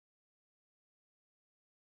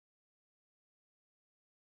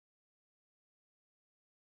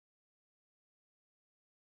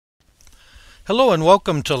Hello and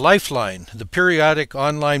welcome to Lifeline, the periodic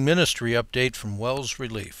online ministry update from WELS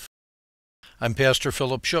Relief. I'm Pastor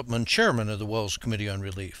Philip Schupmann, chairman of the WELS Committee on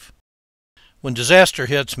Relief. When disaster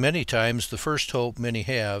hits, many times the first hope many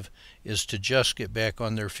have is to just get back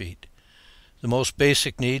on their feet. The most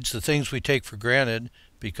basic needs, the things we take for granted,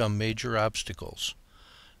 become major obstacles.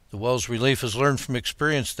 The WELS Relief has learned from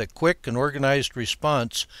experience that quick and organized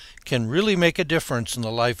response can really make a difference in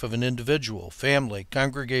the life of an individual, family,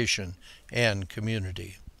 congregation, and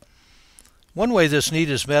community. One way this need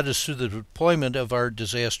is met is through the deployment of our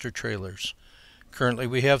disaster trailers. Currently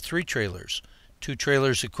we have 3 trailers, 2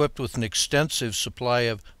 trailers equipped with an extensive supply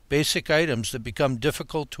of basic items that become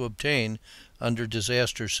difficult to obtain under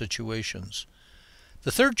disaster situations.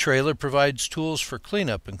 The 3rd trailer provides tools for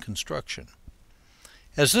cleanup and construction.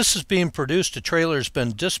 As this is being produced, a trailer has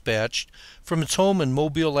been dispatched from its home in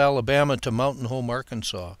Mobile, Alabama to Mountain Home,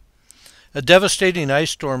 Arkansas. A devastating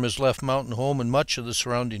ice storm has left Mountain Home and much of the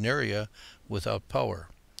surrounding area without power.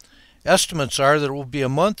 Estimates are that it will be a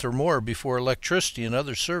month or more before electricity and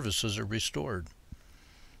other services are restored.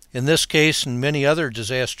 In this case and many other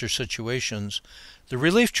disaster situations, the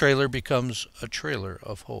relief trailer becomes a trailer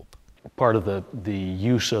of hope. Part of the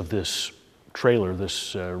use of this trailer,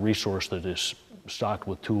 this resource that is stocked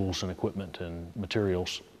with tools and equipment and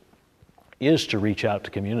materials, is to reach out to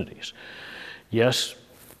communities. Yes,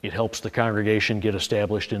 it helps the congregation get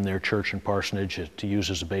established in their church and parsonage to use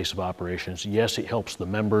as a base of operations. Yes, it helps the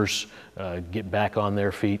members get back on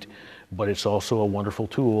their feet, but it's also a wonderful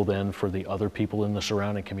tool then for the other people in the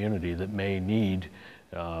surrounding community that may need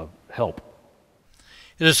help.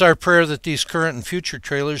 It is our prayer that these current and future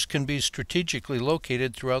trailers can be strategically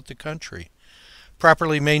located throughout the country,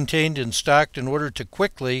 properly maintained and stocked in order to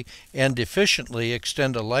quickly and efficiently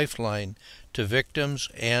extend a lifeline to victims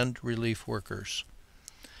and relief workers.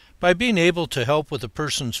 By being able to help with a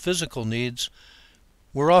person's physical needs,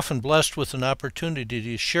 we're often blessed with an opportunity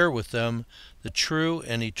to share with them the true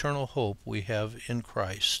and eternal hope we have in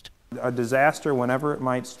Christ. A disaster, whenever it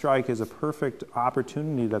might strike, is a perfect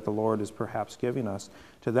opportunity that the Lord is perhaps giving us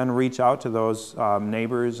to then reach out to those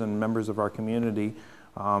neighbors and members of our community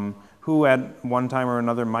who at one time or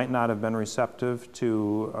another might not have been receptive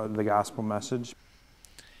to the gospel message.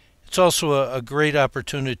 It's also a great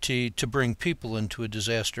opportunity to bring people into a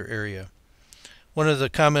disaster area. One of the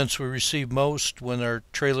comments we receive most when our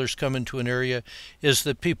trailers come into an area is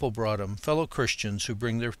that people brought them, fellow Christians who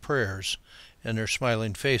bring their prayers and their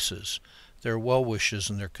smiling faces, their well wishes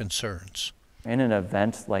and their concerns. In an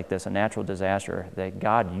event like this, a natural disaster, that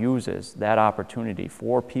God uses that opportunity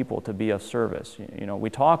for people to be of service. You know,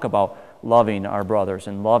 we talk about loving our brothers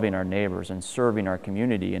and loving our neighbors and serving our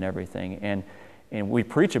community and everything, and we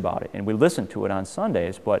preach about it and we listen to it on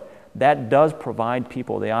Sundays, but that does provide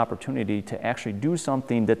people the opportunity to actually do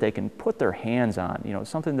something that they can put their hands on, you know,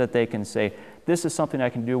 something that they can say, this is something I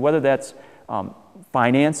can do, whether that's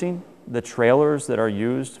financing the trailers that are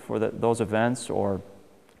used for those events, or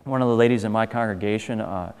one of the ladies in my congregation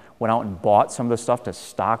went out and bought some of the stuff to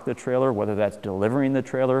stock the trailer, whether that's delivering the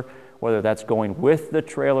trailer, whether that's going with the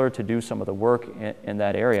trailer to do some of the work in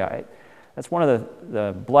that area. That's one of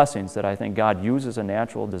the blessings that I think God uses a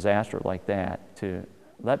natural disaster like that to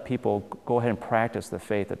let people go ahead and practice the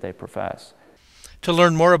faith that they profess. To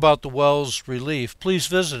learn more about the WELS Relief, please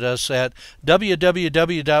visit us at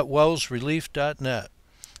www.wellsrelief.net.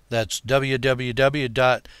 That's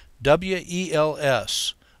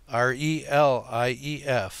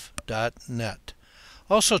www.wellsrelief.net.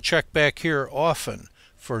 Also check back here often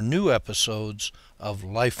for new episodes of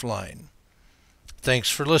Lifeline. Thanks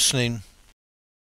for listening.